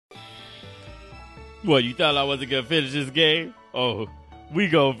What, you thought I wasn't going to finish this game? Oh, we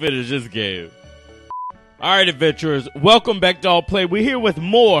going to finish this game. All right, adventurers, welcome back to All Play. We're here with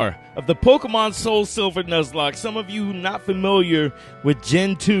more of the Pokemon Soul Silver Nuzlocke. Some of you not familiar with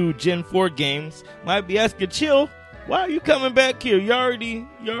Gen 2, Gen 4 games might be asking, Chill, why are you coming back here? You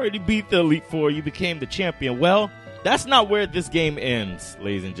already beat the Elite Four. You became the champion. Well, that's not where this game ends,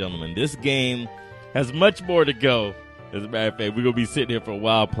 ladies and gentlemen. This game has much more to go. As a matter of fact, we're going to be sitting here for a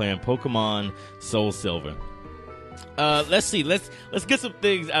while playing Pokemon Soul Silver. Let's see. Let's get some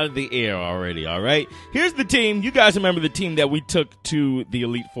things out of the air already, all right? Here's the team. You guys remember the team that we took to the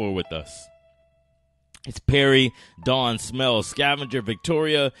Elite Four with us. It's Perry, Dawn, Smell, Scavenger,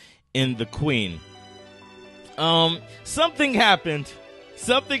 Victoria, and the Queen. Something happened.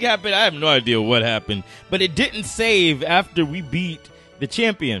 I have no idea what happened, but it didn't save after we beat the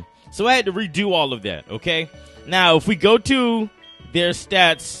champion. So I had to redo all of that, okay? Now, if we go to their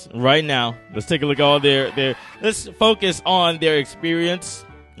stats right now, let's take a look at all their let's focus on their experience,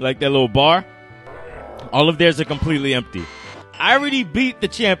 like that little bar. All of theirs are completely empty. I already beat the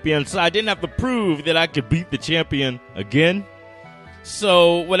champion, so I didn't have to prove that I could beat the champion again.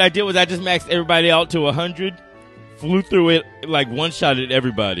 So what I did was I just maxed everybody out to 100, flew through it, like one-shotted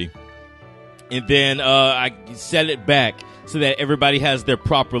everybody. And then I set it back so that everybody has their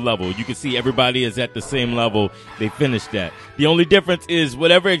proper level. You can see everybody is at the same level. They finished that. The only difference is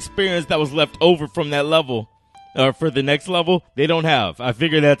whatever experience that was left over from that level, or for the next level, they don't have. I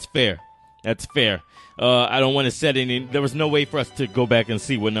figure that's fair. That's fair. I don't want to set any. There was no way for us to go back and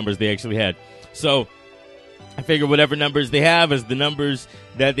see what numbers they actually had. So I figure whatever numbers they have is the numbers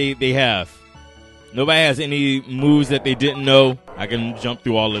that they have. Nobody has any moves that they didn't know. I can jump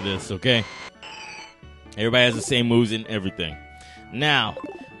through all of this, okay? Everybody has the same moves and everything. Now,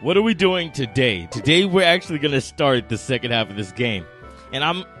 what are we doing today? Today, we're actually going to start the second half of this game. And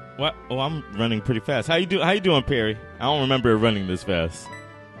I'm running pretty fast. How you doing, Perry? I don't remember running this fast.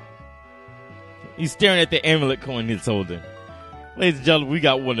 He's staring at the amulet coin he's holding. Ladies and gentlemen, we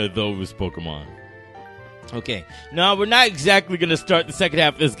got one of those Pokemon. Okay, now we're not exactly going to start the second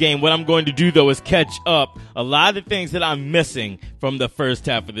half of this game. What I'm going to do, though, is catch up a lot of things that I'm missing from the first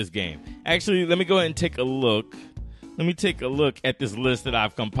half of this game. Actually, let me go ahead and take a look. Let me take a look at this list that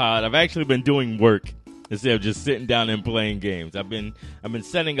I've compiled. I've actually been doing work instead of just sitting down and playing games. I've been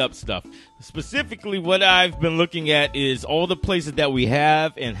setting up stuff. Specifically, what I've been looking at is all the places that we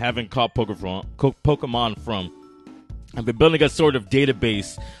have and haven't caught Pokemon from. I've been building a sort of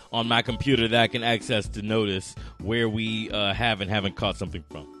database on my computer that I can access to notice where we have and haven't caught something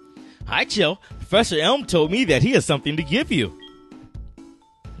from. Hi, Chill. Professor Elm told me that he has something to give you.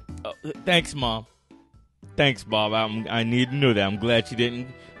 Thanks, Mom. Thanks, Bob. I need to know that. I'm glad you didn't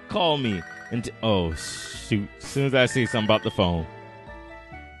call me. Oh, shoot. As soon as I see something about the phone.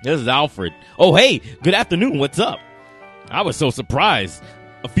 This is Alfred. Oh, hey. Good afternoon. What's up? I was so surprised.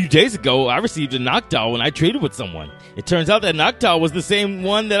 A few days ago, I received a Noctowl when I traded with someone. It turns out that Noctowl was the same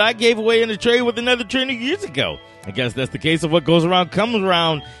one that I gave away in a trade with another trainer years ago. I guess that's the case of what goes around comes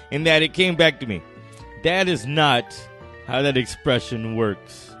around, in that it came back to me. That is not how that expression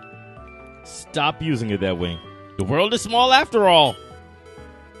works. Stop using it that way. The world is small after all.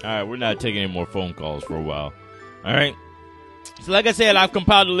 Alright, we're not taking any more phone calls for a while. Alright? So like I said, I've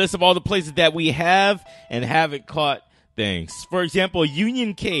compiled a list of all the places that we have and haven't caught things. For example,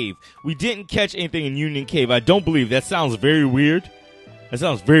 Union Cave. We didn't catch anything in Union Cave. I don't believe. That sounds very weird. That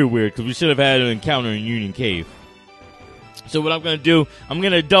sounds very weird because we should have had an encounter in Union Cave. So what I'm going to do, I'm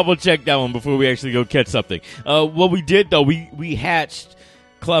going to double check that one before we actually go catch something. What we did though, we hatched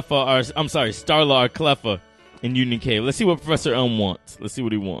Starla or Cleffa in Union Cave. Let's see what Professor Elm wants. Let's see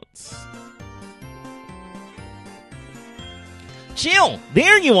what he wants. Chill,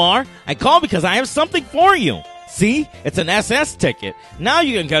 there you are. I called because I have something for you. See? It's an SS ticket. Now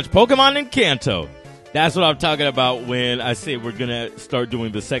you can catch Pokemon in Kanto. That's what I'm talking about when I say we're going to start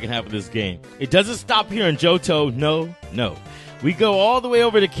doing the second half of this game. It doesn't stop here in Johto. No. We go all the way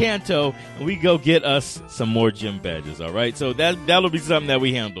over to Kanto, and we go get us some more gym badges, all right? So that'll be something that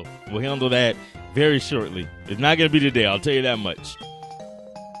we handle. We'll handle that very shortly. It's not going to be today, I'll tell you that much.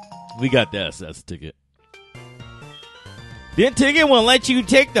 We got the SS ticket. The ticket will let you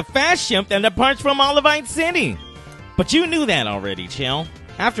take the fast ship that departs from Olivine City. But you knew that already, Chill.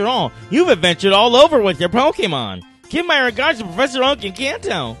 After all, you've adventured all over with your Pokemon. Give my regards to Professor Oak in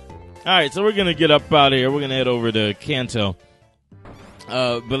Kanto. Alright, so we're going to get up out of here. We're going to head over to Kanto.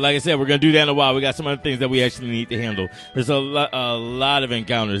 But like I said, we're going to do that in a while. We got some other things that we actually need to handle. There's a lot of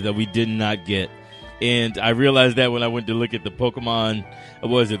encounters that we did not get. And I realized that when I went to look at the Pokemon, the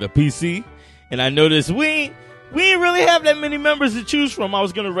PC? And I noticed we we didn't really have that many members to choose from. I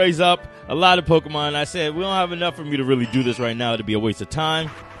was going to raise up a lot of Pokemon. I said, we don't have enough for me to really do this right now. It'd be a waste of time.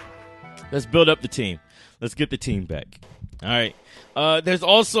 Let's build up the team. Let's get the team back. All right. There's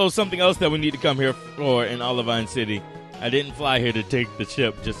also something else that we need to come here for in Olivine City. I didn't fly here to take the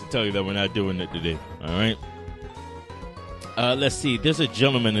chip, just to tell you that we're not doing it today. All right. Let's see. There's a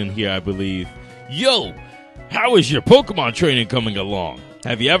gentleman in here, I believe. Yo, how is your Pokemon training coming along?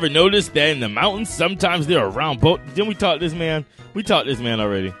 Have you ever noticed that in the mountains, sometimes they're around both? Didn't we talk to this man? We talked to this man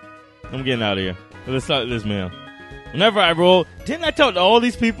already. I'm getting out of here. Let's talk to this man. Whenever I roll, didn't I talk to all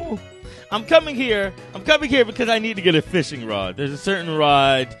these people? I'm coming here because I need to get a fishing rod. There's a certain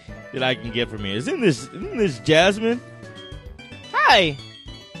rod that I can get from here. Isn't this Jasmine? Hi.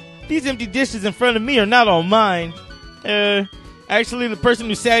 These empty dishes in front of me are not all mine. Actually, the person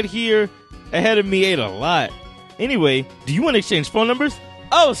who sat here ahead of me ate a lot. Anyway, do you want to exchange phone numbers?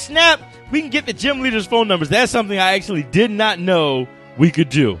 Oh, snap! We can get the gym leader's phone numbers. That's something I actually did not know we could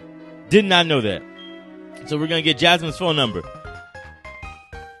do. Did not know that. So we're going to get Jasmine's phone number.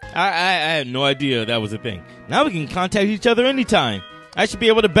 I had no idea that was a thing. Now we can contact each other anytime. I should be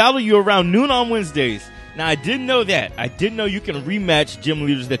able to battle you around noon on Wednesdays. Now, I didn't know that. I didn't know you can rematch gym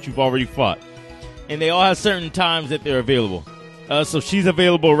leaders that you've already fought. And they all have certain times that they're available. So she's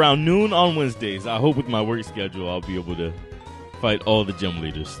available around noon on Wednesdays. I hope with my work schedule I'll be able to fight all the gym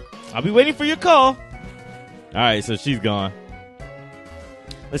leaders. I'll be waiting for your call. All right, so she's gone.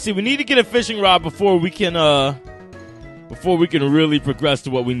 Let's see. We need to get a fishing rod before we can really progress to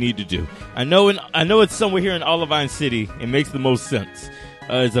what we need to do. I know it's somewhere here in Olivine City. It makes the most sense.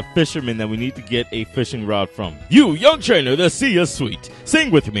 It's a fisherman that we need to get a fishing rod from. You, young trainer, the sea is sweet. Sing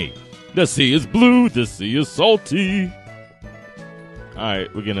with me. The sea is blue, the sea is salty.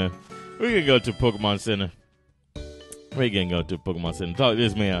 Alright, we're gonna go to Pokemon Center. We're gonna go to Pokemon Center. Talk to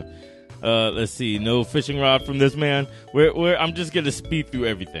this man. Let's see. No fishing rod from this man. I'm just gonna speed through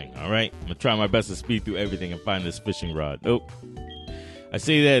everything. Alright? I'm gonna try my best to speed through everything and find this fishing rod. Nope. I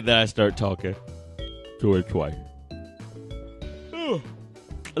say that, then I start talking. To her twice.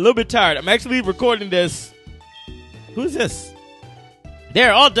 A little bit tired. I'm actually recording this. Who's this?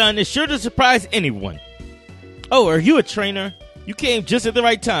 They're all done. It's sure to surprise anyone. Oh, are you a trainer? You came just at the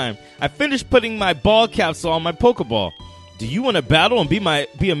right time. I finished putting my ball capsule on my Pokeball. Do you want to battle and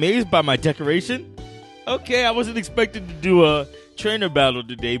be amazed by my decoration? Okay, I wasn't expecting to do a trainer battle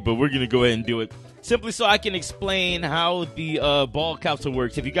today, but we're going to go ahead and do it. Simply so I can explain how the ball capsule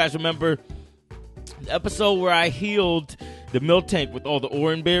works. If you guys remember the episode where I healed the milk tank with all the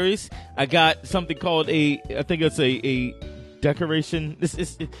orange berries, I got something called a decoration.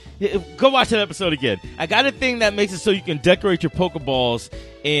 Go watch that episode again. I got a thing that makes it so you can decorate your Pokeballs,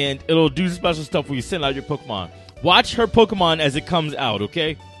 and it'll do special stuff when you send out your Pokemon. Watch her Pokemon as it comes out,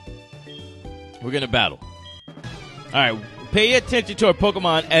 okay? We're going to battle. All right, pay attention to her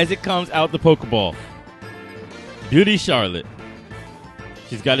Pokemon as it comes out the Pokeball. Beauty Charlotte.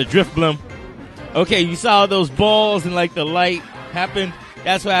 She's got a Drift Bloom. Okay, you saw those balls and like the light happen.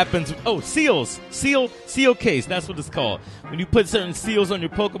 That's what happens. Oh, seals. Seal case. That's what it's called. When you put certain seals on your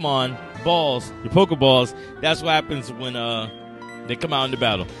Pokemon balls, your Pokeballs, that's what happens when they come out in the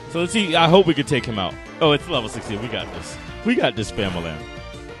battle. So let's see. I hope we can take him out. Oh, it's level 16. We got this. We got this, Pamela.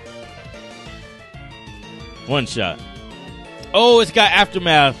 One shot. Oh, it's got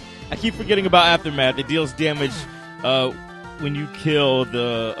Aftermath. I keep forgetting about Aftermath. It deals damage when you kill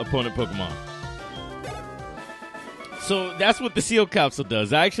the opponent Pokemon. So that's what the seal capsule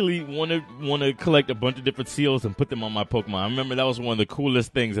does. I actually want to collect a bunch of different seals and put them on my Pokemon. I remember that was one of the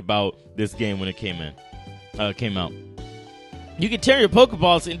coolest things about this game when it came out. You can turn your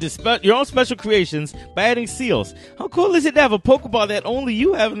Pokeballs into your own special creations by adding seals. How cool is it to have a Pokeball that only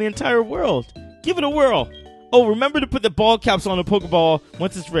you have in the entire world? Give it a whirl. Oh, remember to put the ball capsule on the Pokeball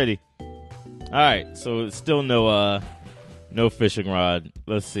once it's ready. All right, so it's still no fishing rod.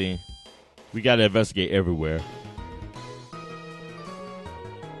 Let's see. We got to investigate everywhere.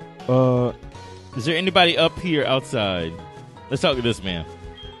 Is there anybody up here outside? Let's talk to this man.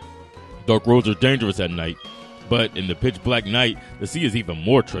 Dark roads are dangerous at night, but in the pitch black night, the sea is even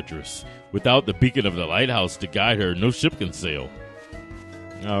more treacherous. Without the beacon of the lighthouse to guide her, no ship can sail.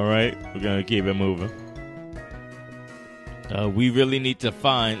 All right, we're gonna keep it moving. We really need to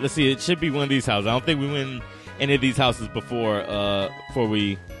find. Let's see. It should be one of these houses. I don't think we went in any of these houses before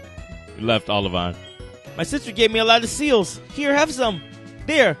we left Olivine. My sister gave me a lot of seals. Here, have some.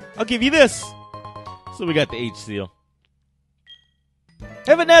 There, I'll give you this. So we got the H seal.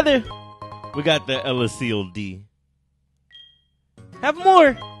 Have another. We got the Ella seal D. Have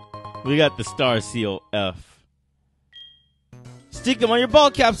more. We got the Star seal F. Stick them on your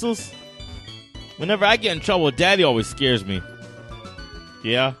ball capsules. Whenever I get in trouble, Daddy always scares me.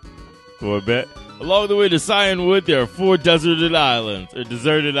 Yeah? For a bit. Along the way to Cyanwood, there are 4 deserted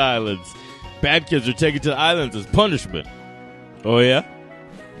islands. Bad kids are taken to the islands as punishment. Oh, yeah?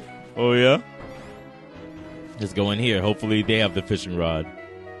 Oh, yeah? Let's go in here. Hopefully they have the fishing rod.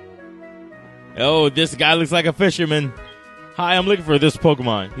 Oh, this guy looks like a fisherman. Hi, I'm looking for this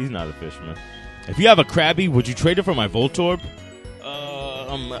Pokemon. He's not a fisherman. If you have a Krabby, would you trade it for my Voltorb?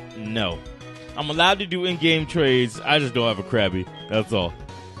 No. I'm allowed to do in-game trades. I just don't have a Krabby. That's all.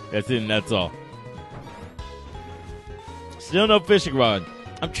 That's it and that's all. Still no fishing rod.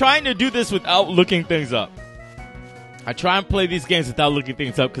 I'm trying to do this without looking things up. I try and play these games without looking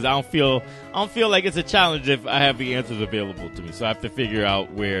things up because I don't feel like it's a challenge if I have the answers available to me. So I have to figure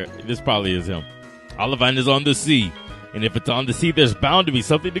out where this probably is him. Olivine is on the sea, and if it's on the sea, there's bound to be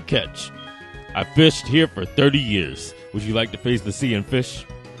something to catch. I fished here for 30 years. Would you like to face the sea and fish?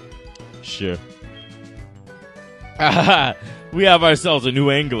 Sure. We have ourselves a new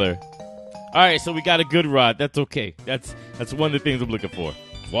angler. All right, so we got a good rod. That's okay. That's one of the things I'm looking for.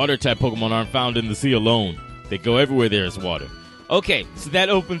 Water-type Pokemon aren't found in the sea alone. They go everywhere there is water. Okay, so that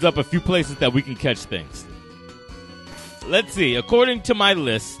opens up a few places that we can catch things. Let's see. According to my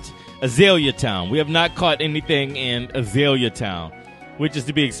list, Azalea Town. We have not caught anything in Azalea Town, which is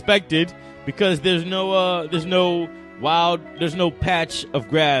to be expected because there's no patch of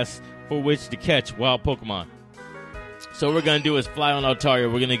grass for which to catch wild Pokemon. So what we're going to do is fly on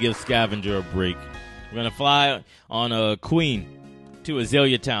Altaria. We're going to give Scavenger a break. We're going to fly on a Queen to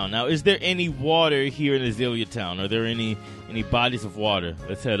Azalea Town. Now, is there any water here in Azalea Town? Are there any bodies of water?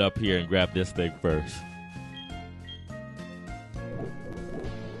 Let's head up here and grab this thing first.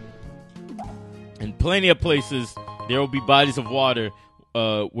 In plenty of places, there will be bodies of water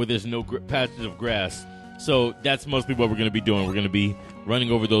where there's no patches of grass. So that's mostly what we're going to be doing. We're going to be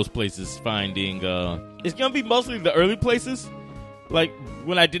running over those places, finding... it's going to be mostly the early places, like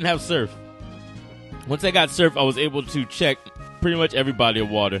when I didn't have Surf. Once I got Surf, I was able to check pretty much every body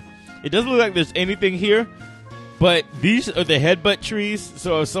of water. It doesn't look like there's anything here, but these are the headbutt trees.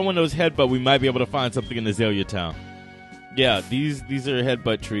 So if someone knows headbutt, we might be able to find something in Azalea Town. Yeah, these are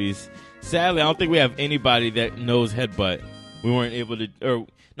headbutt trees. Sadly, I don't think we have anybody that knows headbutt. We weren't able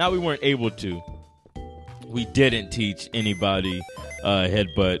to. We didn't teach anybody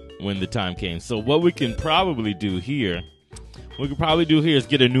headbutt when the time came. So what we can probably do here, is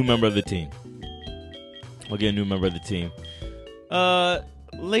get a new member of the team. We'll get a new member of the team.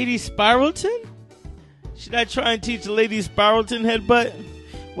 Lady Spiralton? Should I try and teach Lady Spiralton headbutt?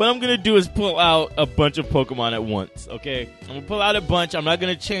 What I'm going to do is pull out a bunch of Pokemon at once, okay? I'm going to pull out a bunch. I'm not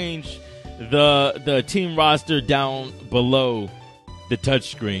going to change the team roster down below the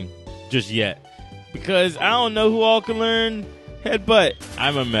touchscreen just yet. Because I don't know who all can learn headbutt.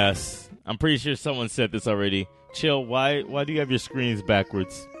 I'm a mess. I'm pretty sure someone said this already. Chill, why do you have your screens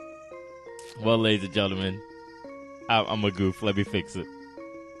backwards? Well, ladies and gentlemen, I'm a goof. Let me fix it.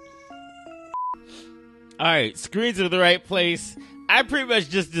 Alright, screens are the right place. I pretty much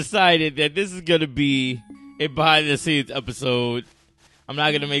just decided that this is going to be a behind-the-scenes episode. I'm not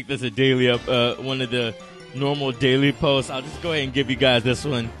going to make this a daily one of the normal daily posts. I'll just go ahead and give you guys this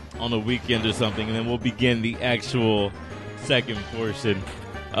one on a weekend or something, and then we'll begin the actual second portion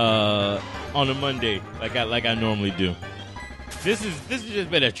on a Monday, like I normally do. This has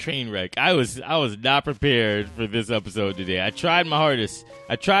just been a train wreck. I was not prepared for this episode today. I tried my hardest.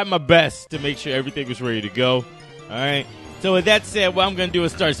 I tried my best to make sure everything was ready to go. All right. So with that said, what I'm going to do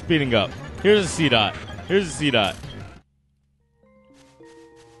is start speeding up. Here's a C-Dot.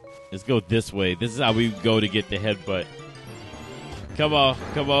 Let's go this way. This is how we go to get the headbutt. Come on,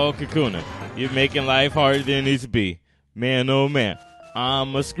 Kakuna. You're making life harder than it needs to be. Man, oh man.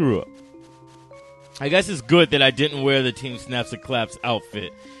 I'm a screw-up. I guess it's good that I didn't wear the Team Snaps and Claps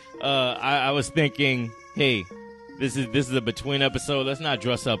outfit. I was thinking, hey, this is a between episode. Let's not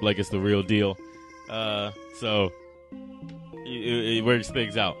dress up like it's the real deal. So it works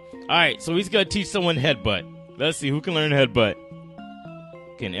things out. All right, so he's gonna teach someone headbutt. Let's see who can learn headbutt.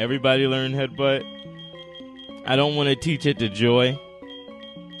 Can everybody learn headbutt? I don't want to teach it to Joy.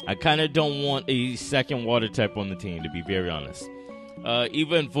 I kind of don't want a second water type on the team, to be very honest.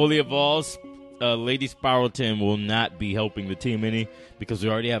 Even fully evolved, Lady Spiralton will not be helping the team any because we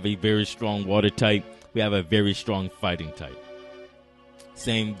already have a very strong water type. We have a very strong fighting type.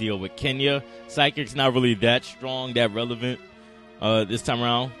 Same deal with Kenya. Psychic's not really that strong, that relevant this time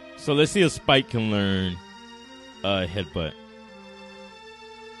around. So let's see if Spike can learn headbutt.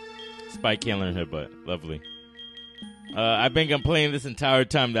 Spike can learn headbutt. Lovely. I've been complaining this entire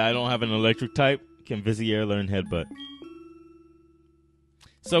time that I don't have an electric type. Can Vizier learn headbutt?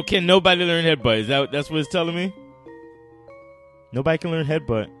 So can nobody learn headbutt? That's what it's telling me? Nobody can learn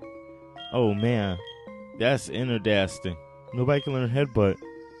headbutt. Oh man, that's interesting. Nobody can learn headbutt.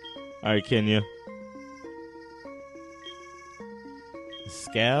 All right, Kenya.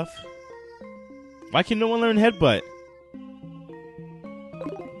 Scav? Why can no one learn headbutt?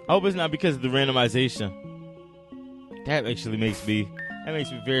 I hope it's not because of the randomization. That actually makes me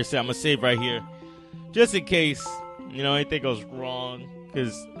very sad. I'm gonna save right here, just in case anything goes wrong.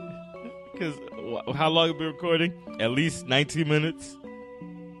 Because how long have we been recording? At least 19 minutes.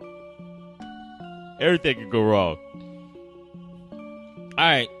 Everything could go wrong. All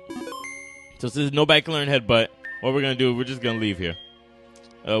right. So since nobody can learn headbutt, what we're gonna do? We're just gonna leave here.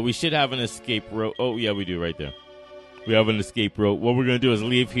 We should have an escape rope. Oh yeah, we do right there. We have an escape rope. What we're gonna do is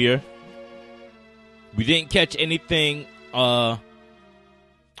leave here. We didn't catch anything en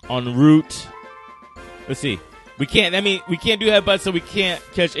route. Let's see. We can't do headbutt, so we can't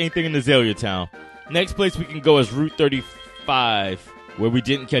catch anything in Azalea Town. Next place we can go is Route 35, where we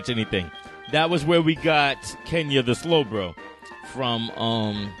didn't catch anything. That was where we got Kenya the Slowbro from.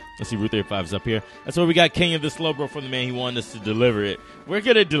 Let's see, Route 35 is up here. That's where we got Kenya the Slowbro from the man. He wanted us to deliver it. We're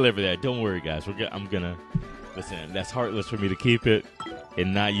gonna deliver that. Don't worry, guys. I'm gonna listen. That's heartless for me to keep it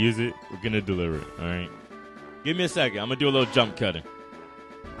and not use it. We're gonna deliver it. All right. Give me a second. I'm gonna do a little jump cutting.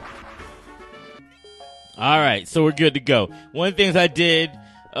 All right, so we're good to go. One of the things I did,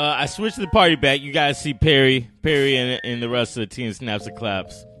 I switched the party back. You guys see Perry, and the rest of the Team Snaps and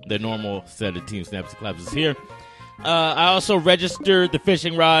Claps. The normal set of Team Snaps and Claps is here. I also registered the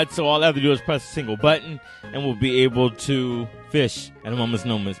fishing rod, so all I have to do is press a single button, and we'll be able to fish at a moment's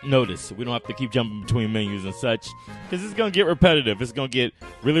notice. We don't have to keep jumping between menus and such, because it's going to get repetitive. It's going to get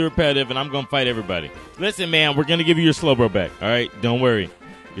really repetitive, and I'm going to fight everybody. Listen, man, we're going to give you your Slowbro back, all right? Don't worry.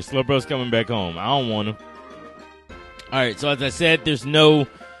 Your Slowbro's coming back home. I don't want him. All right, so as I said, there's no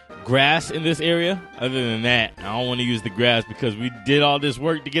grass in this area. Other than that, I don't want to use the grass because we did all this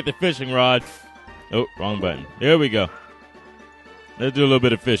work to get the fishing rod. Oh, wrong button. There we go. Let's do a little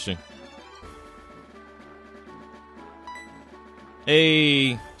bit of fishing.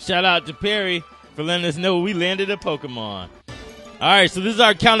 Hey, shout out to Perry for letting us know we landed a Pokemon. All right, so this is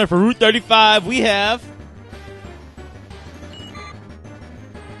our counter for Route 35. We have...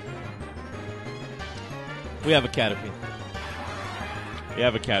 a Caterpie. We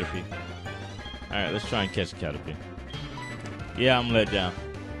have a Caterpie. All right, let's try and catch a Caterpie. Yeah, I'm let down.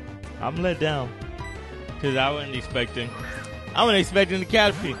 Because I wasn't expecting the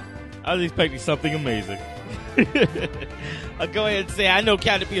Caterpie. I was expecting something amazing. I'll go ahead and say I know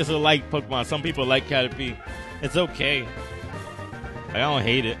Caterpie is a light Pokemon. Some people like Caterpie. It's okay. I don't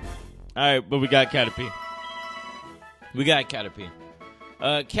hate it. All right, but we got Caterpie.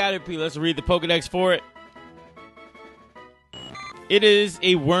 Caterpie, let's read the Pokedex for it. It is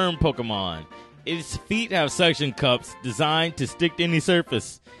a worm Pokemon. Its feet have suction cups designed to stick to any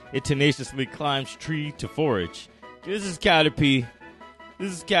surface. It tenaciously climbs tree to forage. This is Caterpie.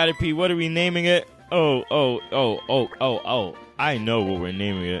 What are we naming it? Oh. I know what we're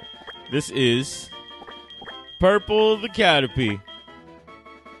naming it. This is Purple the Caterpie.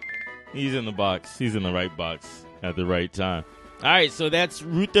 He's in the box. He's in the right box at the right time. All right, so that's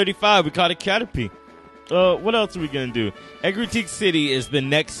Route 35. We caught a Caterpie. What else are we going to do? Ekritique City is the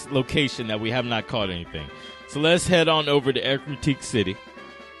next location that we have not caught anything. So let's head on over to Ekritique City.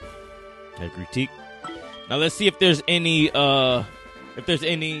 Now let's see if there's any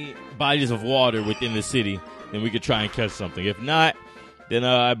bodies of water within the city. Then we could try and catch something. If not, then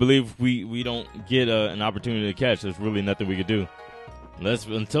I believe we don't get an opportunity to catch. There's really nothing we could do.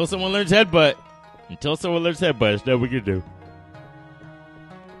 Until someone learns headbutt. That's what we can do.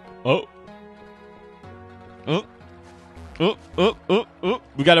 Oh.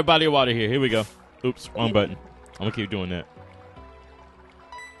 We got a body of water here. Here we go. Oops, wrong button. I'm going to keep doing that.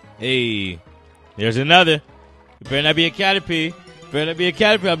 Hey, there's another. It better not be a Caterpie.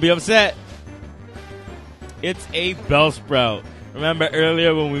 I'll be upset. It's a Bellsprout. Remember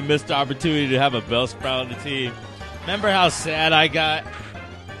earlier when we missed the opportunity to have a Bellsprout on the team? Remember how sad I got? All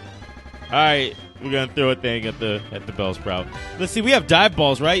right. We're going to throw a thing at the Bellsprout. Let's see. We have dive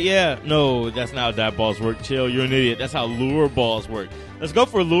balls, right? Yeah. No, that's not how dive balls work. Chill. You're an idiot. That's how lure balls work. Let's go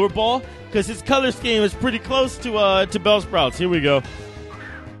for a lure ball because his color scheme is pretty close to Bellsprouts. Here we go.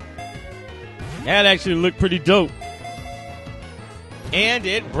 That actually looked pretty dope. And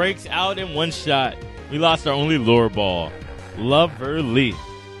it breaks out in one shot. We lost our only lure ball. Loverly.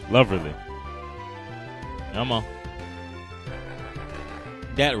 Come on.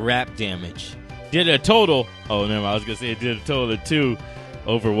 That rap damage. Did a total. Oh, never mind. I was going to say it did a total of 2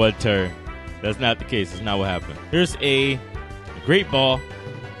 over 1 turn. That's not the case. That's not what happened. Here's a great ball.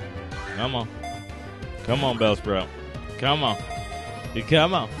 Come on. Come on, Bellsprout. Come on.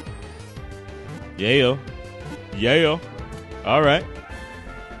 Come on. Yeah. Yeah. All right.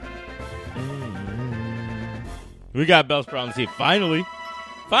 We got Bellsprout on the team.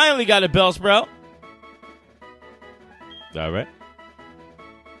 Finally got a Bellsprout. All right.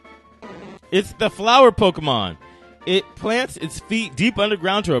 It's the flower Pokemon. It plants its feet deep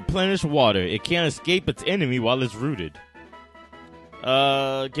underground to replenish water. It can't escape its enemy while it's rooted.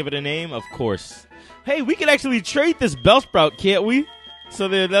 Give it a name? Of course. Hey, we can actually trade this Bellsprout, can't we? So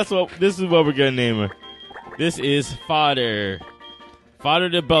this is what we're gonna name her. This is Fodder. Fodder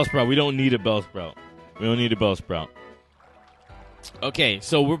the Bellsprout. We don't need a Bellsprout. Okay,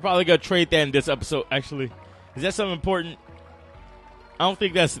 so we're probably gonna trade that in this episode. Actually, is that something important? I don't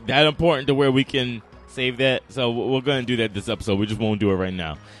think that's that important to where we can save that. So we're gonna do that this episode. We just won't do it right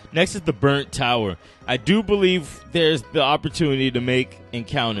now. Next is the Burnt Tower. I do believe there's the opportunity to make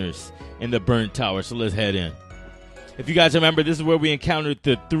encounters in the Burnt Tower. So let's head in. If you guys remember, this is where we encountered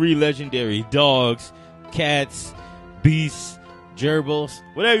the 3 legendary dogs, cats, beasts, gerbils,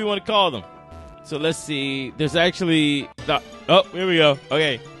 whatever you want to call them. So let's see. There's actually... Oh, here we go.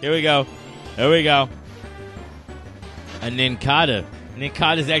 Okay, here we go. There we go. A Nincada.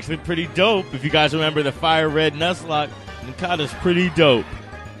 Nincada's actually pretty dope. If you guys remember the Fire Red Nuzlocke, Nincada's pretty dope.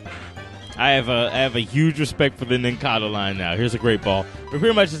 I have a huge respect for the Nincada line now. Here's a great ball. We're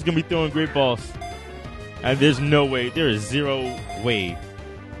pretty much just going to be throwing great balls. And there's no way. There is zero way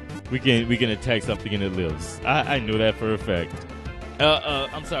we can attack something and it lives. I know that for a fact.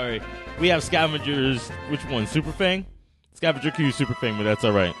 I'm sorry. We have Scavengers. Which one? Super Fang? Scavenger can use Super Fang, but that's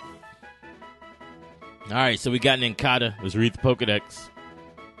all right. All right, so we got Nincada. Let's read the Pokedex.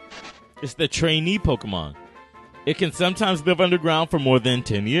 It's the trainee Pokemon. It can sometimes live underground for more than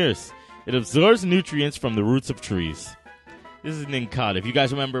 10 years. It absorbs nutrients from the roots of trees. This is Nincada. If you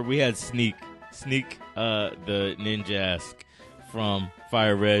guys remember, we had Sneak, the Ninjask from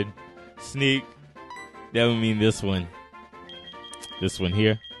Fire Red. Sneak, that would mean this one. This one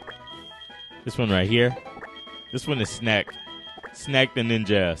here. This one right here. This one is Snack. Snack the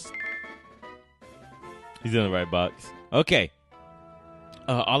Ninjask. He's in the right box. Okay.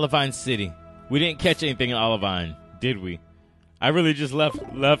 Olivine City. We didn't catch anything in Olivine, did we? I really just left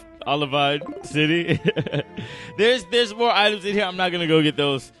Olivine City. There's more items in here. I'm not gonna go get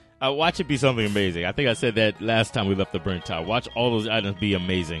those. Watch it be something amazing. I think I said that last time we left the Burnt Tower. Watch all those items be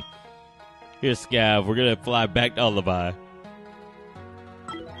amazing. Here's Scav. We're gonna fly back to Olivine.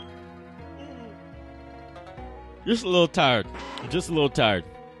 Just a little tired.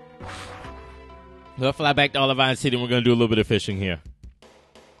 We'll fly back to Olivine City and we're going to do a little bit of fishing here.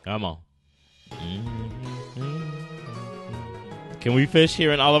 Come on. Can we fish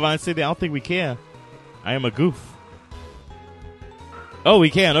here in Olivine City? I don't think we can. I am a goof. Oh,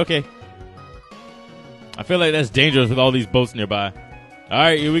 we can. Okay. I feel like that's dangerous with all these boats nearby. All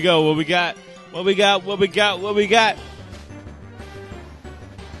right, here we go. What we got? An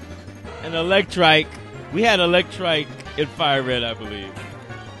Electrike. We had Electrike in Fire Red, I believe.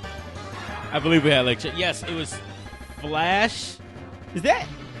 I believe we had Electrike. Yes, it was Flash. Is that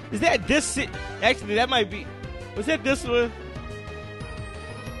this? Actually, that might be. Was that this one?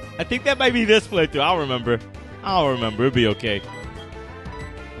 I think that might be this playthrough. I don't remember. It'll be okay.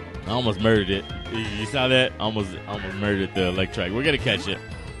 I almost murdered it. You saw that? Almost murdered the Electrike. We're gonna catch it.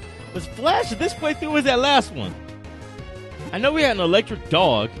 Was Flash this playthrough? Or was that last one? I know we had an electric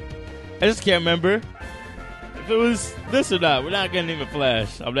dog. I just can't remember if it was this or not. We're not going to name it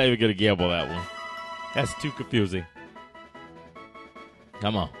Flash. I'm not even going to gamble that one. That's too confusing.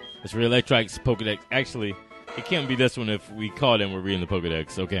 Come on. Let's read Electrike's Pokedex. Actually, it can't be this one if we call it and we're reading the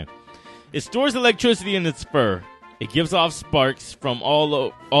Pokedex. Okay. It stores electricity in its fur. It gives off sparks from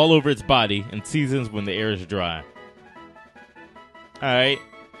all over its body in seasons when the air is dry. All right.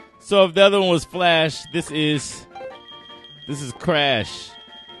 So if the other one was Flash, this is Crash.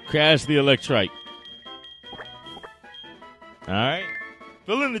 Crash the Electrike. All right.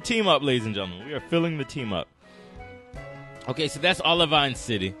 Filling the team up, ladies and gentlemen. We are filling the team up. Okay, so that's Olivine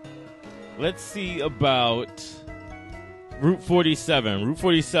City. Let's see about Route 47. Route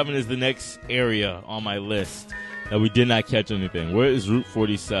 47 is the next area on my list that we did not catch anything. Where is Route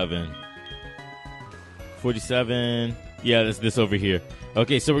 47? 47. Yeah, that's this over here.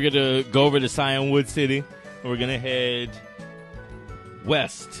 Okay, so we're going to go over to Cyanwood City, and we're going to head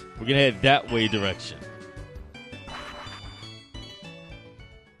west. We're going to head that way direction.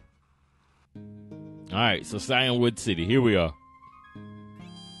 All right, so Cyanwood City. Here we are.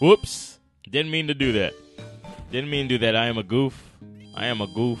 Whoops. Didn't mean to do that. I am a goof. All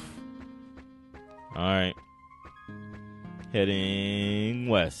right. Heading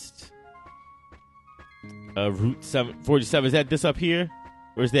west. Route 47. Is that this up here?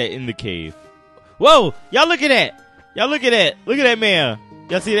 Or is that in the cave? Whoa! Y'all look at that! Y'all look at that! Look at that man!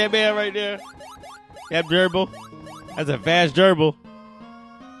 Y'all see that man right there? That gerbil? That's a fast gerbil.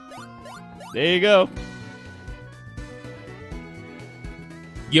 There you go.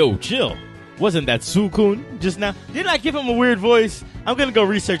 Yo, chill. Wasn't that Suicune just now? Didn't I give him a weird voice? I'm gonna go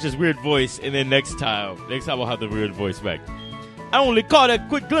research his weird voice, and then next time I'll have the weird voice back. I only caught a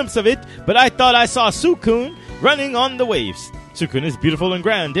quick glimpse of it, but I thought I saw Suicune running on the waves. Suicune is beautiful and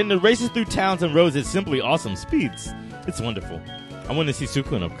grand, and it races through towns and roads at simply awesome speeds. It's wonderful. I want to see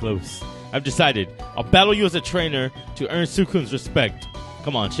Suicune up close. I've decided I'll battle you as a trainer to earn Suicune's respect.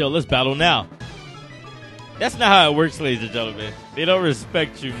 Come on, chill. Let's battle now. That's not how it works, ladies and gentlemen. They don't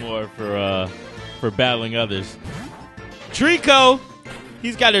respect you more for battling others. Trico,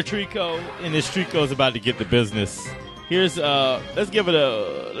 he's got a Trico, and this Trico is about to get the business. Here's let's give it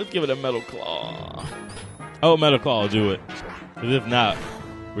a Metal Claw. Oh, Metal Claw will do it. Because if not,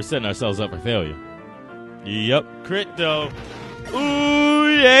 we're setting ourselves up for failure. Yep, crit though.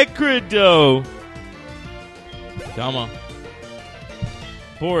 Ooh, that crit though. Come on,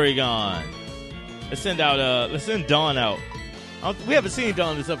 Porygon. Let's send Dawn out. We haven't seen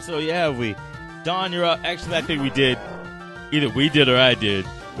Dawn this episode yet, have we? Dawn, you're up. Actually, I think we did. Either we did or I did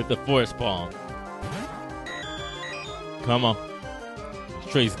with the Force Palm. Come on.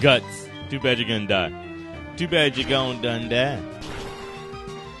 Trace guts. Too bad you're gonna die. Too bad you're gonna done die.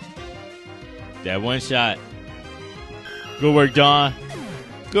 That one shot. Good work, Dawn.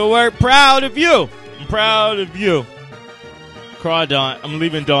 Good work. Proud of you. I'm proud of you. Crawdaunt. I'm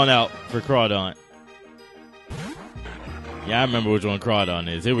leaving Dawn out for Crawdaunt. Yeah, I remember which one Crawdaunt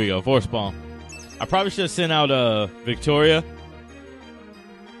is. Here we go. Force Palm. I probably should have sent out Victoria.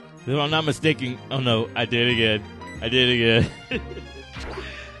 If I'm not mistaken. Oh, no. I did again.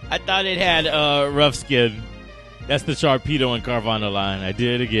 I thought it had rough skin. That's the Sharpedo and Carvanha line. I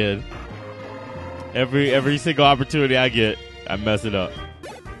did it again. Every single opportunity I get, I mess it up.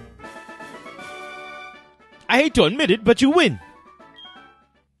 I hate to admit it, but you win.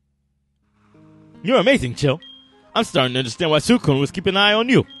 You're amazing, Chill. I'm starting to understand why Suicune was keeping an eye on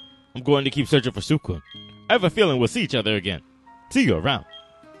you. I'm going to keep searching for Suicune. I have a feeling we'll see each other again. See you around.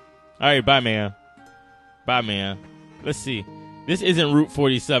 All right, bye, man. Bye, man. Let's see. This isn't Route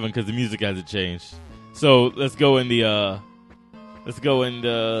 47 because the music hasn't changed. So let's go in the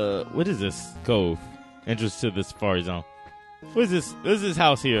what is this cove? Entrance to the Safari Zone. What is this? What is this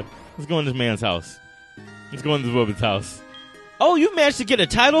house here? Let's go in this man's house. Let's go in this woman's house. Oh, you managed to get a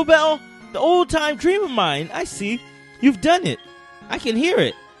title bell? The old-time dream of mine. I see. You've done it. I can hear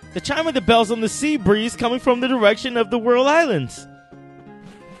it. The chime of the bells on the sea breeze coming from the direction of the World Islands.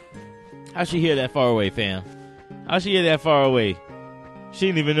 How'd she hear that far away, fam? How'd she hear that far away? She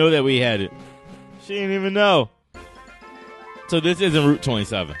didn't even know that we had it. She didn't even know. So this isn't Route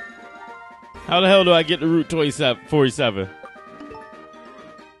 27. How the hell do I get to Route 47?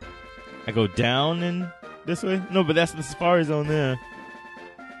 I go down and this way? No, but that's the Safari Zone there.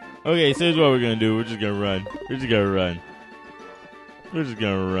 Okay, so here's what we're going to do. We're just going to run.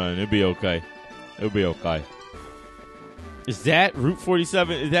 It'll be okay. Is that Route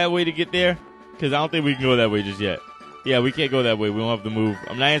 47? Is that a way to get there? Because I don't think we can go that way just yet. Yeah, we can't go that way. We don't have to move.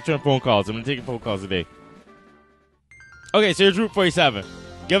 I'm not answering phone calls. I'm going to take phone calls today. Okay, so here's Route 47.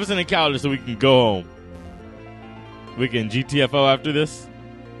 Give us an encounter so we can go home. We can GTFO after this.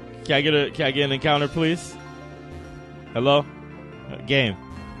 Can I get an encounter, please? Hello? Game.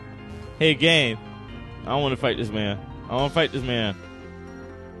 Hey, game. I don't want to fight this man. I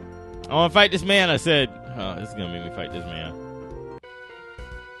said. Oh, this is going to make me fight this man.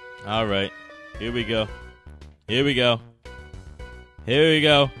 All right. Here we go.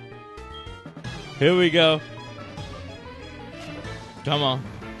 Come on.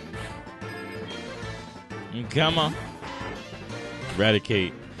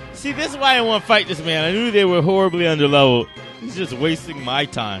 Eradicate. See, this is why I didn't want to fight this man. I knew they were horribly underleveled. He's just wasting my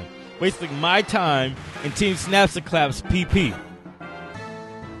time. In Team Snaps and Claps PP.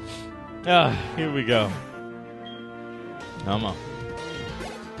 Here we go. Come on.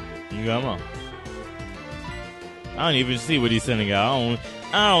 I don't even see what he's sending out.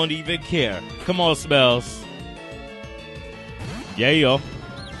 I don't even care. Come on, Spells. Yeah, yo.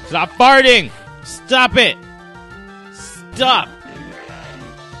 Stop farting! Stop it! Stop!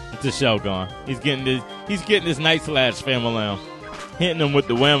 It's a shell gone. He's getting this Night Slash family. Hitting him with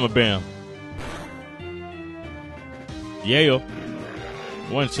the whamma bam. Yeah, yo.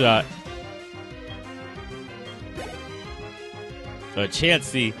 One shot. A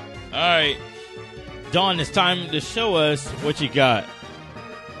Chansey. Alright. Dawn, it's time to show us what you got.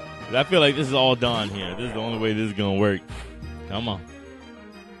 I feel like this is all done here. This is the only way this is going to work. Come on.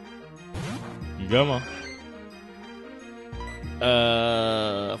 Come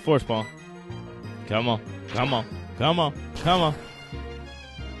on. Force ball. Come on. Come on. Come on. Come on.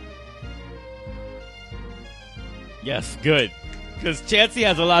 Yes, good. Because Chansey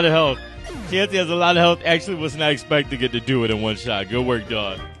has a lot of health. Chansey has a lot of health. Actually was not expecting it to do it in one shot. Good work,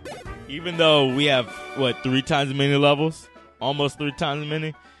 dog. Even though we have, 3 times as many levels? Almost 3 times as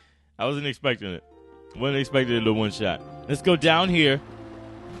many? I wasn't expecting it. Wasn't expecting it to one shot. Let's go down here.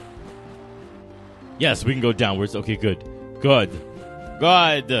 Yes, we can go downwards. Okay, good. Good.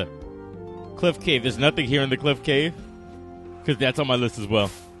 Good. Cliff Cave. There's nothing here in the Cliff Cave. Because that's on my list as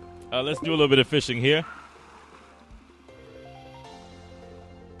well. Let's do a little bit of fishing here.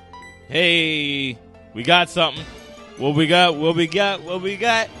 Hey, we got something. What we got? What we got? What we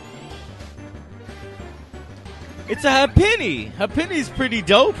got? It's a Hapenny. Hapenny's pretty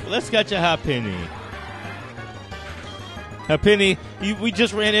dope. Let's catch a Hapenny. Hapenny, we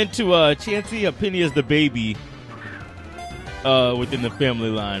just ran into Chansey. Hapenny is the baby within the family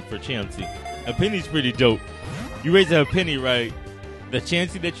line for Chansey. Hapenny's pretty dope. You raise a Hapenny right, the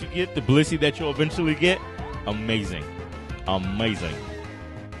Chansey that you get, the Blissey that you'll eventually get, amazing. Amazing.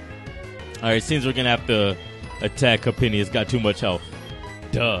 All right, seems we're going to have to attack Hapenny. It's got too much health.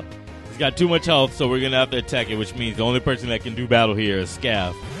 Duh. It's got too much health, so we're going to have to attack it, which means the only person that can do battle here is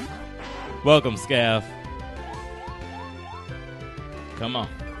Scav. Welcome, Scav. Come on.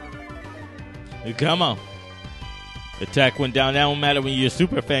 Come on. Attack went down. That don't matter when you're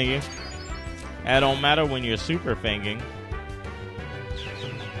super fanging. That don't matter when you're super fanging.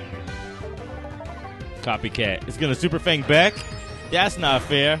 Copycat. It's going to super fang back? That's not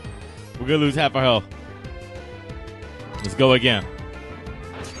fair. We're going to lose half our health. Let's go again.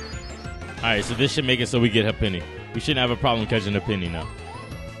 All right, so this should make it so we get Hapenny. We shouldn't have a problem catching Hapenny now.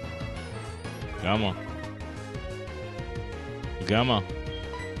 Come on. Come on.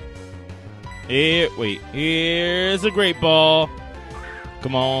 Here, wait. Here's a great ball.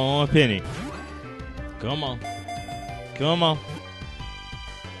 Come on, Hapenny. Come on. Come on.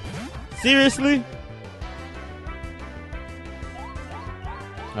 Seriously?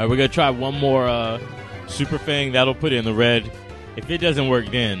 All right, we're going to try one more Super Fang. That'll put it in the red. If it doesn't work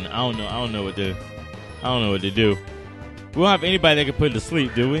then, I don't know what to do. We don't have anybody that can put it to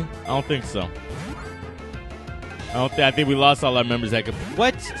sleep, do we? I don't think so. I think we lost all our members that could.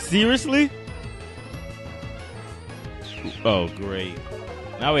 What? Seriously? Oh, great.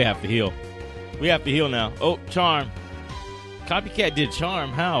 Now we have to heal. We have to heal now. Oh, charm. Copycat did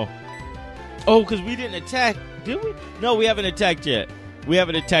charm. How? Oh, because we didn't attack. Did we? No, we haven't attacked yet. We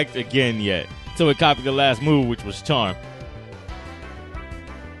haven't attacked again yet. So we copied the last move, which was charm.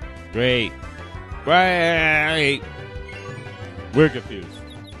 Great. Great. We're confused.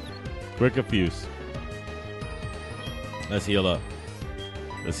 We're confused. Let's heal up.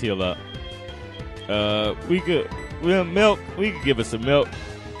 Let's heal up. We have milk. We could give us some milk.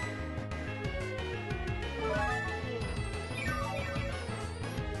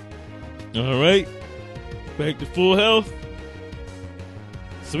 All right. Back to full health.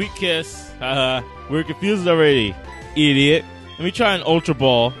 Sweet kiss. Haha. We're confused already. Idiot. Let me try an Ultra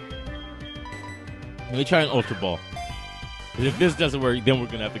Ball. Because if this doesn't work, then we're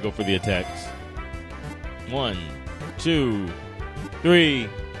going to have to go for the attacks. 1, 2, 3.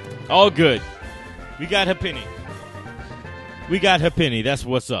 All good. We got Hapenny. That's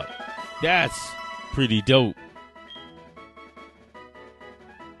what's up. That's pretty dope.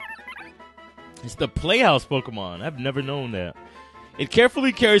 It's the Playhouse Pokemon. I've never known that. It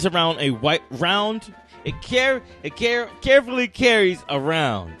carefully carries around a white round. Carefully carries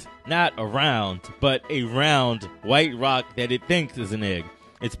around. Not around, but a round white rock that it thinks is an egg.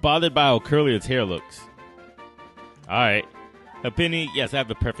 It's bothered by how curly its hair looks. All right. Hapenny. Yes, I have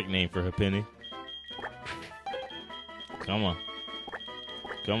the perfect name for Hapenny. Come on.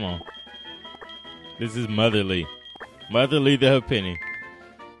 Come on. This is motherly. Motherly the Hapenny.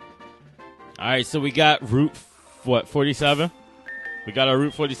 All right, so we got Route, 47? We got our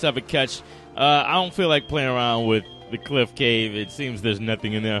Route 47 catch. I don't feel like playing around with the Cliff Cave. It seems there's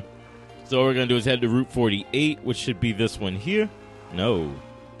nothing in there. So what we're going to do is head to Route 48, which should be this one here. No.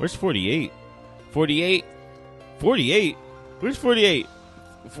 Where's 48? 48? 48? Where's 48?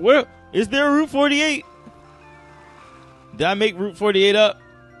 Where? Is there a Route 48? Did I make Route 48 up?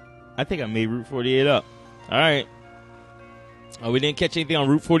 I think I made Route 48 up. All right. Oh, we didn't catch anything on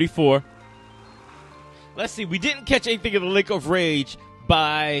Route 44. Let's see. We didn't catch anything in the Lake of Rage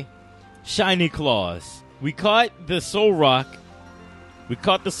by Shiny Claws. We caught the Soul Rock.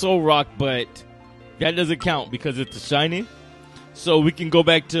 But that doesn't count because it's a shiny. So we can go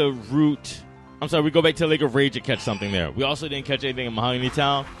back to Route. I'm sorry, we go back to Lake of Rage and catch something there. We also didn't catch anything in Mahogany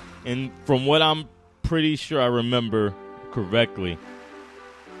Town. And from what I'm pretty sure I remember correctly,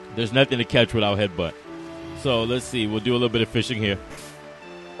 there's nothing to catch without Headbutt. So let's see. We'll do a little bit of fishing here.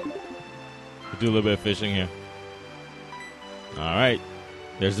 All right.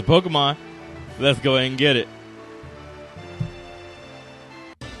 There's the Pokemon. Let's go ahead and get it.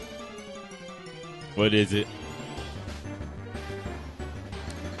 What is it?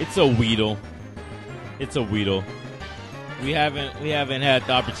 It's a Weedle. We haven't had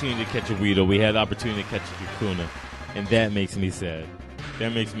the opportunity to catch a Weedle. We had the opportunity to catch a Kakuna. And that makes me sad.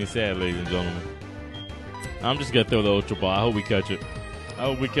 Ladies and gentlemen. I'm just going to throw the Ultra Ball. I hope we catch it.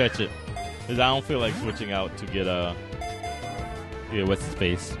 Because I don't feel like switching out to get what's his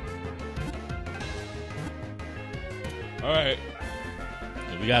face. Alright.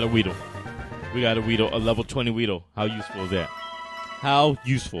 We got a Weedle. A level 20 Weedle. How useful is that? How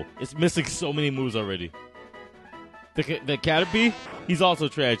useful. It's missing so many moves already. The Caterpie, he's also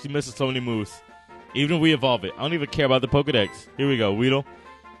trash. He misses so many moves. Even if we evolve it. I don't even care about the Pokedex. Here we go. Weedle.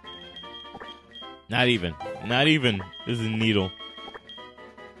 Not even. This is Needle.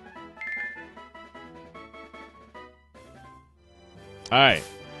 Alright.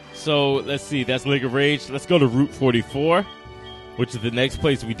 So, let's see. That's Lake of Rage. Let's go to Route 44, which is the next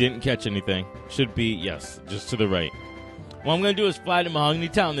place we didn't catch anything. Should be, yes, just to the right. What I'm going to do is fly to Mahogany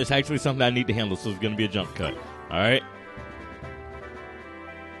Town. There's actually something I need to handle, so it's going to be a jump cut. Alright?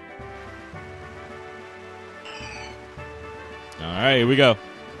 Alright, here we go.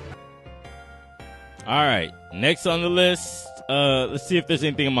 Alright, next on the list, let's see if there's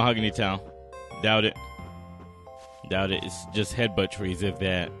anything in Mahogany Town. Doubt it. It's just headbutt trees, if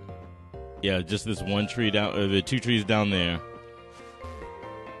that. Yeah, just this one tree down, or the two trees down there.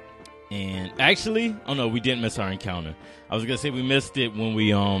 And actually, oh no, we didn't miss our encounter. I was gonna say we missed it when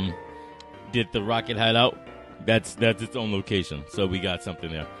we did the Rocket Hideout. That's its own location, so we got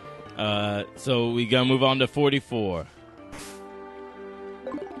something there. So we gotta move on to 44.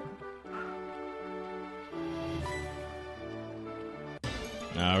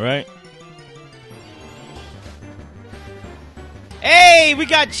 All right. Hey, we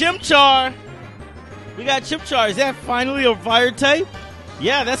got Chimchar. Is that finally a fire type?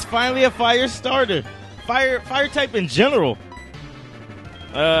 Yeah, that's finally a fire starter. Fire type in general.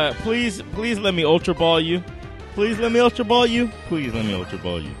 Please let me Ultra Ball you. Please let me Ultra Ball you.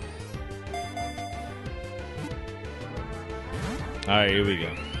 Alright,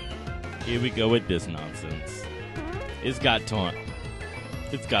 here we go with this nonsense. It's got taunt.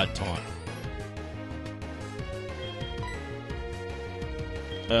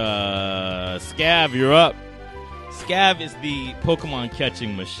 Scav, you're up. Scav is the Pokemon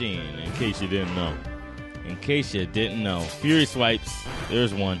catching machine, in case you didn't know. Fury Swipes.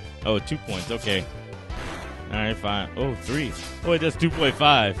 There's one. Oh, 2 points. Okay. Alright, fine. Oh, 3. Oh, it does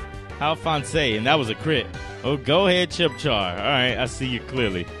 2.5. How fancy. And that was a crit. Oh, go ahead, Chimchar. Alright, I see you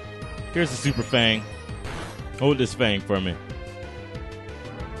clearly. Here's the Super Fang. Hold this Fang for me.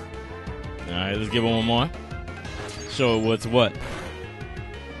 Alright, let's give it one more. Show it what's what.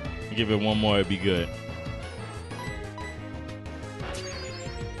 Give it one more, it'd be good.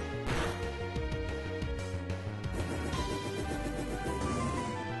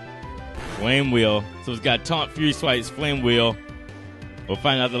 Flame Wheel. So it's got Taunt, Fury Swipes, Flame Wheel. We'll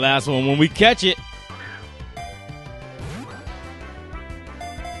find out the last one when we catch it.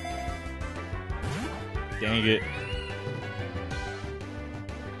 Dang it.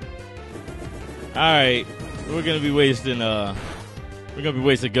 Alright. We're gonna be wasting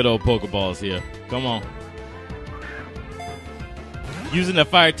good old Pokeballs here. Come on. Using a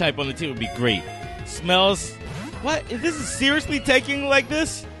fire type on the team would be great. Smells. What? Is this seriously taking like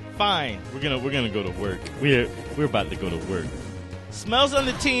this? Fine. We're gonna go to work. We're about to go to work. Smells on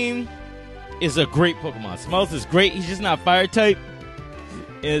the team is a great Pokemon. Smells is great. He's just not fire type,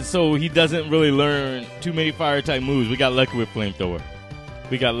 and so he doesn't really learn too many fire type moves. We got lucky with Flamethrower.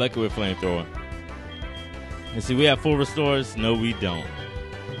 And see, we have full restores. No, we don't.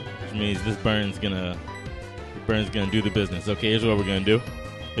 Which means this burn's gonna do the business. Okay, here's what we're gonna do.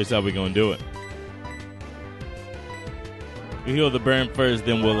 Here's how we're gonna do it. We heal the burn first,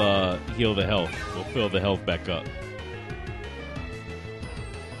 then we'll heal the health. We'll fill the health back up.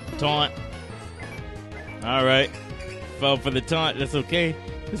 Taunt. All right. Fell for the taunt. That's okay.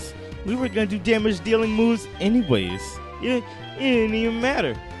 We were gonna do damage dealing moves anyways. It didn't even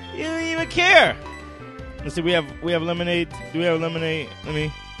matter. You didn't even care. Let's see. We have lemonade. Do we have lemonade? Let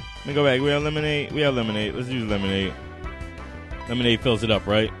me go back. We have lemonade. Let's use lemonade. Lemonade fills it up,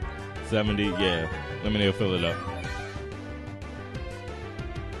 right? 70. Yeah. Lemonade will fill it up.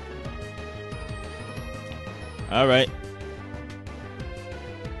 All right.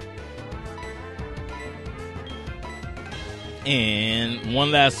 And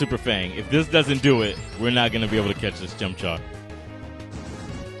one last Super Fang. If this doesn't do it, we're not going to be able to catch this Chimchar.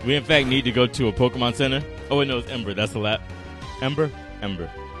 We, in fact, need to go to a Pokemon Center. Oh, wait, no, it's Ember. That's the last. Ember?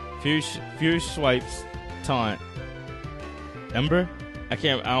 Furious Swipes, Taunt. Ember? I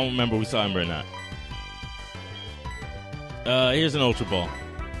don't remember if we saw Ember or not. Here's an Ultra Ball.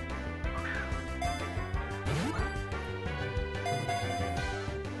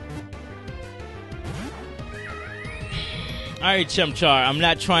 All right, Chimchar, I'm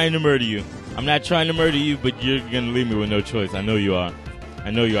not trying to murder you. But you're going to leave me with no choice. I know you are.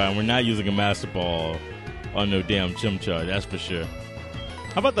 And we're not using a Master Ball on no damn Chimchar, that's for sure.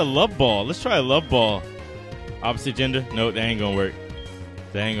 How about the Love Ball? Let's try a Love Ball. Opposite gender? No, that ain't going to work.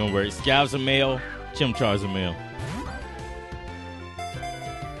 Scav's a male. Chimchar's a male.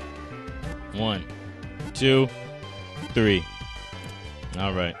 1, 2, 3.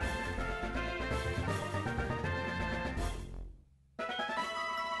 All right.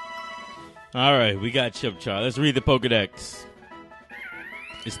 All right, we got Chimchar. Let's read the Pokedex.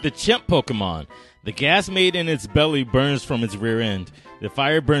 It's the Chimp Pokemon. The gas made in its belly burns from its rear end. The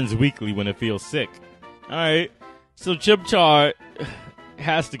fire burns weakly when it feels sick. All right, so Chimchar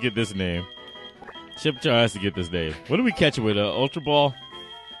has to get this name. What do we catch it with? An Ultra Ball?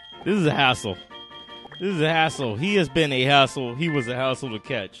 This is a hassle. He has been a hassle. He was a hassle to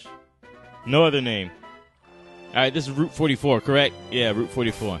catch. No other name. All right, this is Route 44, correct? Yeah, Route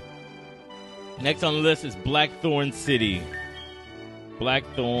 44. Next on the list is Blackthorn City.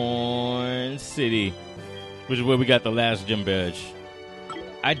 Which is where we got the last gym badge.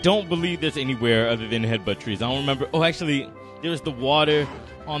 I don't believe there's anywhere other than headbutt trees. I don't remember. Oh, actually, there's the water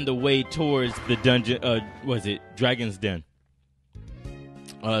on the way towards the dungeon. Dragon's Den.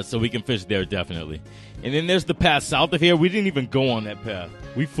 So we can fish there, definitely. And then there's the path south of here. We didn't even go on that path.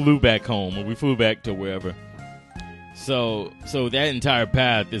 We flew back home, or we flew back to wherever. So that entire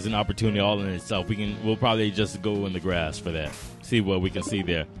path is an opportunity all in itself. We'll probably just go in the grass for that. See what we can see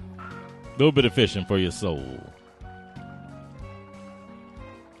there. A little bit of fishing for your soul.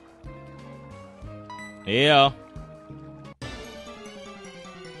 Yeah.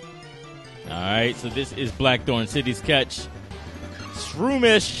 Alright, so this is Blackthorn City's catch.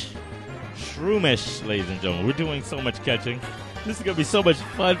 Shroomish, ladies and gentlemen. We're doing so much catching. This is going to be so much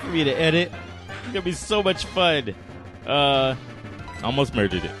fun for me to edit. It's going to be so much fun. Almost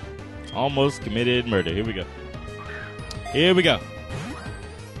murdered it. Almost committed murder. Here we go.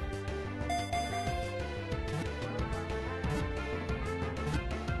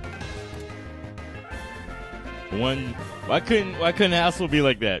 Why couldn't Hassel be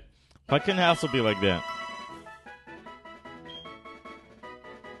like that? I'm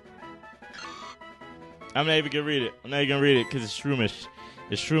not even gonna read it. Because it's Shroomish.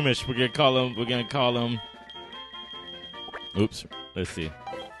 We're gonna call him. Oops. Let's see.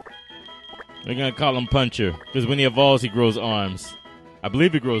 We're gonna call him Puncher because when he evolves, he grows arms. I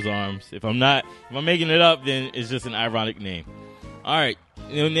believe he grows arms. If I'm making it up, then it's just an ironic name. All right,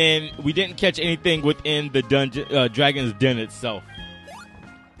 and then we didn't catch anything within the dungeon, Dragon's Den itself.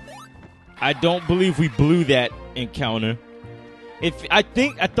 I don't believe we blew that encounter. I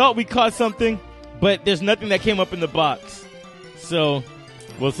thought we caught something, but there's nothing that came up in the box. So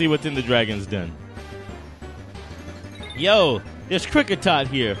we'll see what's in the Dragon's Den. Yo, there's Kricketot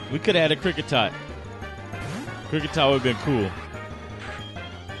here. We could have had a Kricketot. Kricketot would have been cool.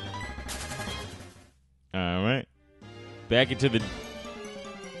 All right. Back into the...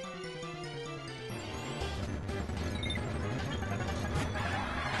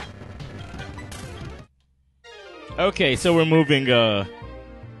 Okay, so we're moving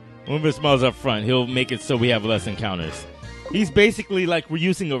Smiles up front. He'll make it so we have less encounters. He's basically like we're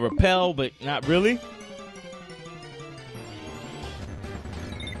using a repel, but not really.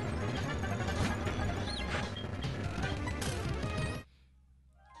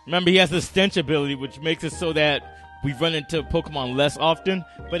 Remember, he has the stench ability, which makes it so that we run into Pokemon less often,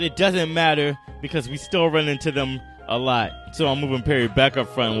 but it doesn't matter because we still run into them a lot. So I'm moving Perry back up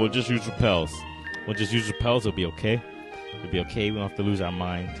front, and we'll just use repels. It'll be okay. We don't have to lose our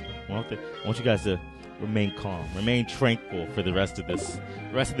mind. I want you guys to remain calm, remain tranquil for the rest of this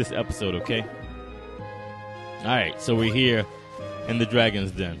episode, okay? All right, so we're here in the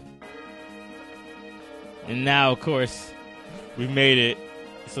Dragon's Den. And now, of course, we've made it.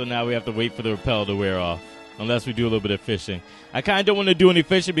 So now we have to wait for the repel to wear off. Unless we do a little bit of fishing. I kind of don't want to do any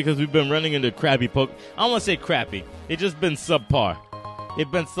fishing because we've been running into crappy Pokemon. I don't want to say crappy. It's just been subpar. It's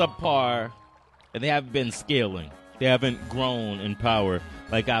been subpar, and they haven't been scaling. They haven't grown in power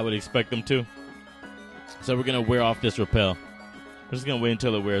like I would expect them to. So we're going to wear off this repel. We're just going to wait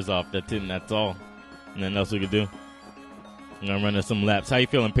until it wears off. That's it, and that's all. And then else we can do. I'm going to run some laps. How you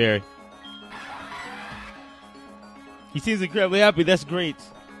feeling, Perry? He seems incredibly happy. That's great.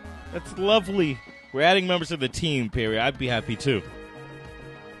 That's lovely. We're adding members to the team, Perry. I'd be happy, too.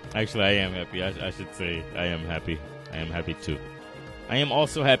 Actually, I am happy. I should say I am happy. I am happy, too. I am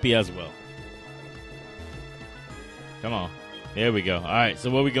also happy as well. Come on. There we go. All right, so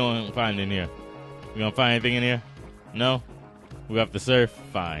what are we going to find in here? We going to find anything in here? No? We have to surf?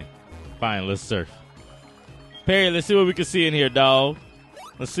 Fine. Fine, let's surf. Perry, let's see what we can see in here, dog.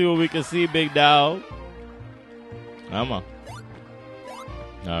 Let's see what we can see, big dog. Come on.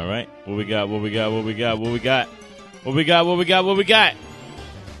 All right. What we got? What we got? What we got? What we got? What we got? What we got? What we got?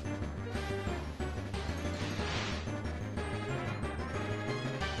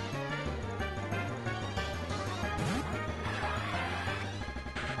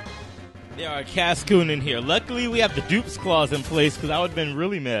 There are Cascoon in here. Luckily, we have the dupes clause in place because I would have been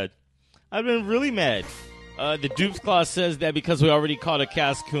really mad. I'd been really mad. The dupes clause says that because we already caught a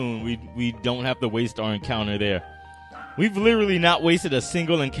Cascoon, we don't have to waste our encounter there. We've literally not wasted a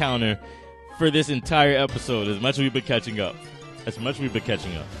single encounter for this entire episode as much as we've been catching up.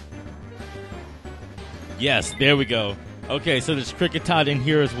 Yes, there we go. Okay, so there's Crickettot in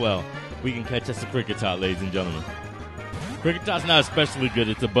here as well. We can catch us a Crickettot, ladies and gentlemen. Crickettot's not especially good.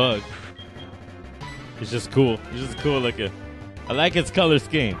 It's a bug. It's just cool. It's just cool looking. I like its color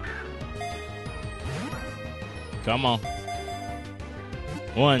scheme. Come on.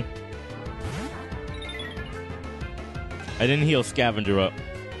 One. I didn't heal Scavenger up.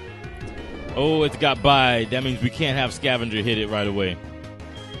 Oh, it's got by. That means we can't have Scavenger hit it right away.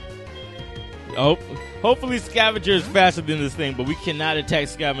 Oh, hopefully Scavenger is faster than this thing, but we cannot attack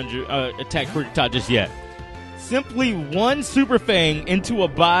Crickettot just yet. Simply one Super Fang into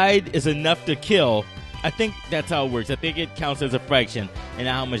Abide is enough to kill. I think that's how it works. I think it counts as a fraction and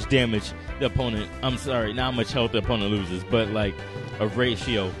how much damage the opponent, not how much health the opponent loses, but like a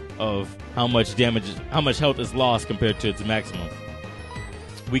ratio of how much damage, how much health is lost compared to its maximum.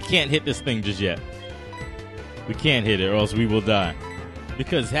 We can't hit this thing just yet. We can't hit it or else we will die.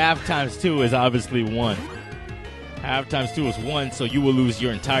 Because half times 2 is obviously 1. Half times 2 is 1, so you will lose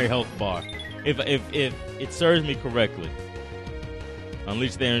your entire health bar. If it serves me correctly.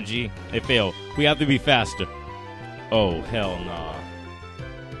 Unleash the energy. It failed. We have to be faster. Oh, hell nah.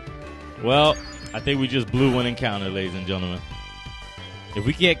 Well, I think we just blew one encounter, ladies and gentlemen. If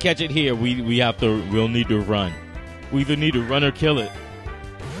we can't catch it here, we'll need to run. We either need to run or kill it.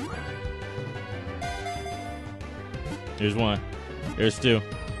 There's 1. There's 2.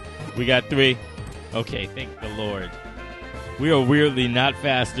 We got 3. Okay, thank the Lord. We are weirdly not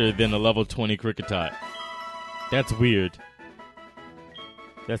faster than a level 20 Crickettot. That's weird.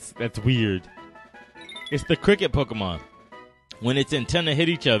 That's weird. It's the cricket Pokemon. When its antenna hit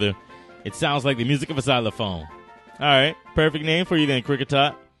each other, it sounds like the music of a xylophone. All right, perfect name for you then,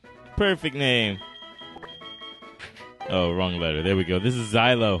 Crickettot. Perfect name. Oh, wrong letter. There we go. This is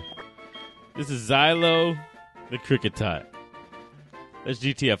Xylo. This is Xylo, the Crickettot. That's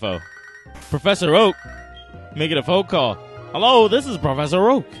GTFO. Professor Oak, making a phone call. Hello, this is Professor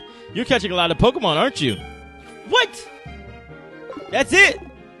Oak. You're catching a lot of Pokemon, aren't you? What? That's it?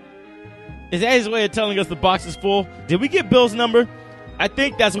 Is that his way of telling us the box is full? Did we get Bill's number? I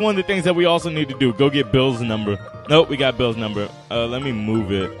think that's one of the things that we also need to do. Go get Bill's number. Nope, we got Bill's number. Let me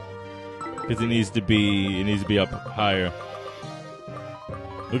move it because it needs to be up higher.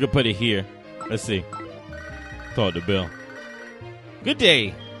 We can put it here. Let's see. Talk to Bill. Good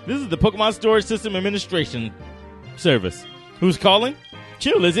day. This is the Pokemon Storage System Administration Service. Who's calling?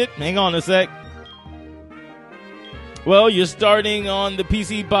 Chill, is it? Hang on a sec. Well, you're starting on the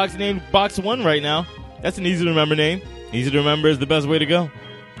PC box named Box 1 right now. That's an easy to remember name. Easy to remember is the best way to go.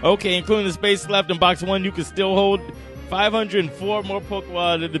 Okay, including the space left in Box 1, you can still hold 504 more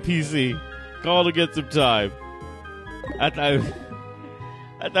Pokemon in the PC. Call to get some time. I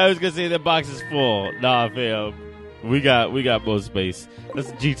thought I was going to say that box is full. Nah, fam. We got more space.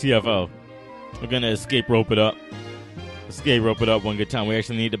 That's GTFO. We're going to escape rope it up. Escape rope it up one good time. We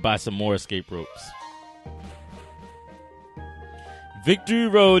actually need to buy some more escape ropes. Victory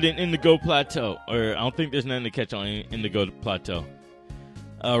Road and Indigo Plateau. Or I don't think there's nothing to catch on Indigo Plateau.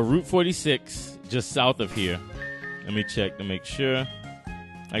 Route 46, just south of here. Let me check to make sure.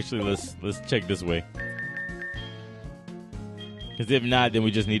 Actually, let's check this way. Because if not, then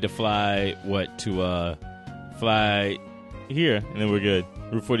we just need to fly fly here, and then we're good.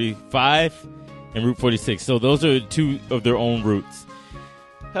 Route 45 and Route 46. So those are 2 of their own routes.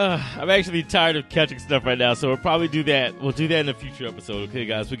 I'm actually tired of catching stuff right now, so we'll probably do that. We'll do that in a future episode, okay,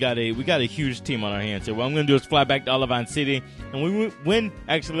 guys? We got a huge team on our hands here. What I'm going to do is fly back to Olivine City, and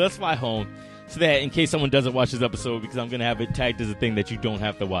let's fly home, so that in case someone doesn't watch this episode, because I'm going to have it tagged as a thing that you don't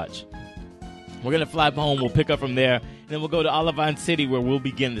have to watch. We're going to fly home. We'll pick up from there, and then we'll go to Olivine City, where we'll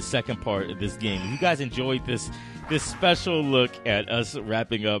begin the second part of this game. If you guys enjoyed this special look at us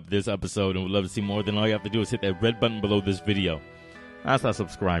wrapping up this episode and would love to see more, then all you have to do is hit that red button below this video. That's that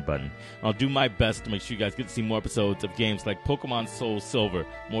subscribe button. I'll do my best to make sure you guys get to see more episodes of games like Pokemon Soul Silver,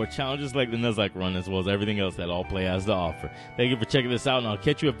 more challenges like the Nuzlocke run, as well as everything else that All Play has to offer. Thank you for checking this out, and I'll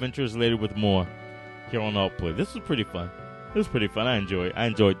catch you adventures later with more here on All Play. This was pretty fun. It was pretty fun. I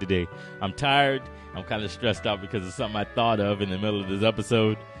enjoyed today. I'm tired. I'm kind of stressed out because it's something I thought of in the middle of this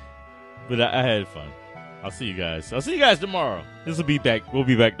episode, but I had fun. I'll see you guys. I'll see you guys tomorrow. We'll be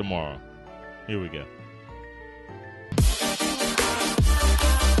back tomorrow. Here we go.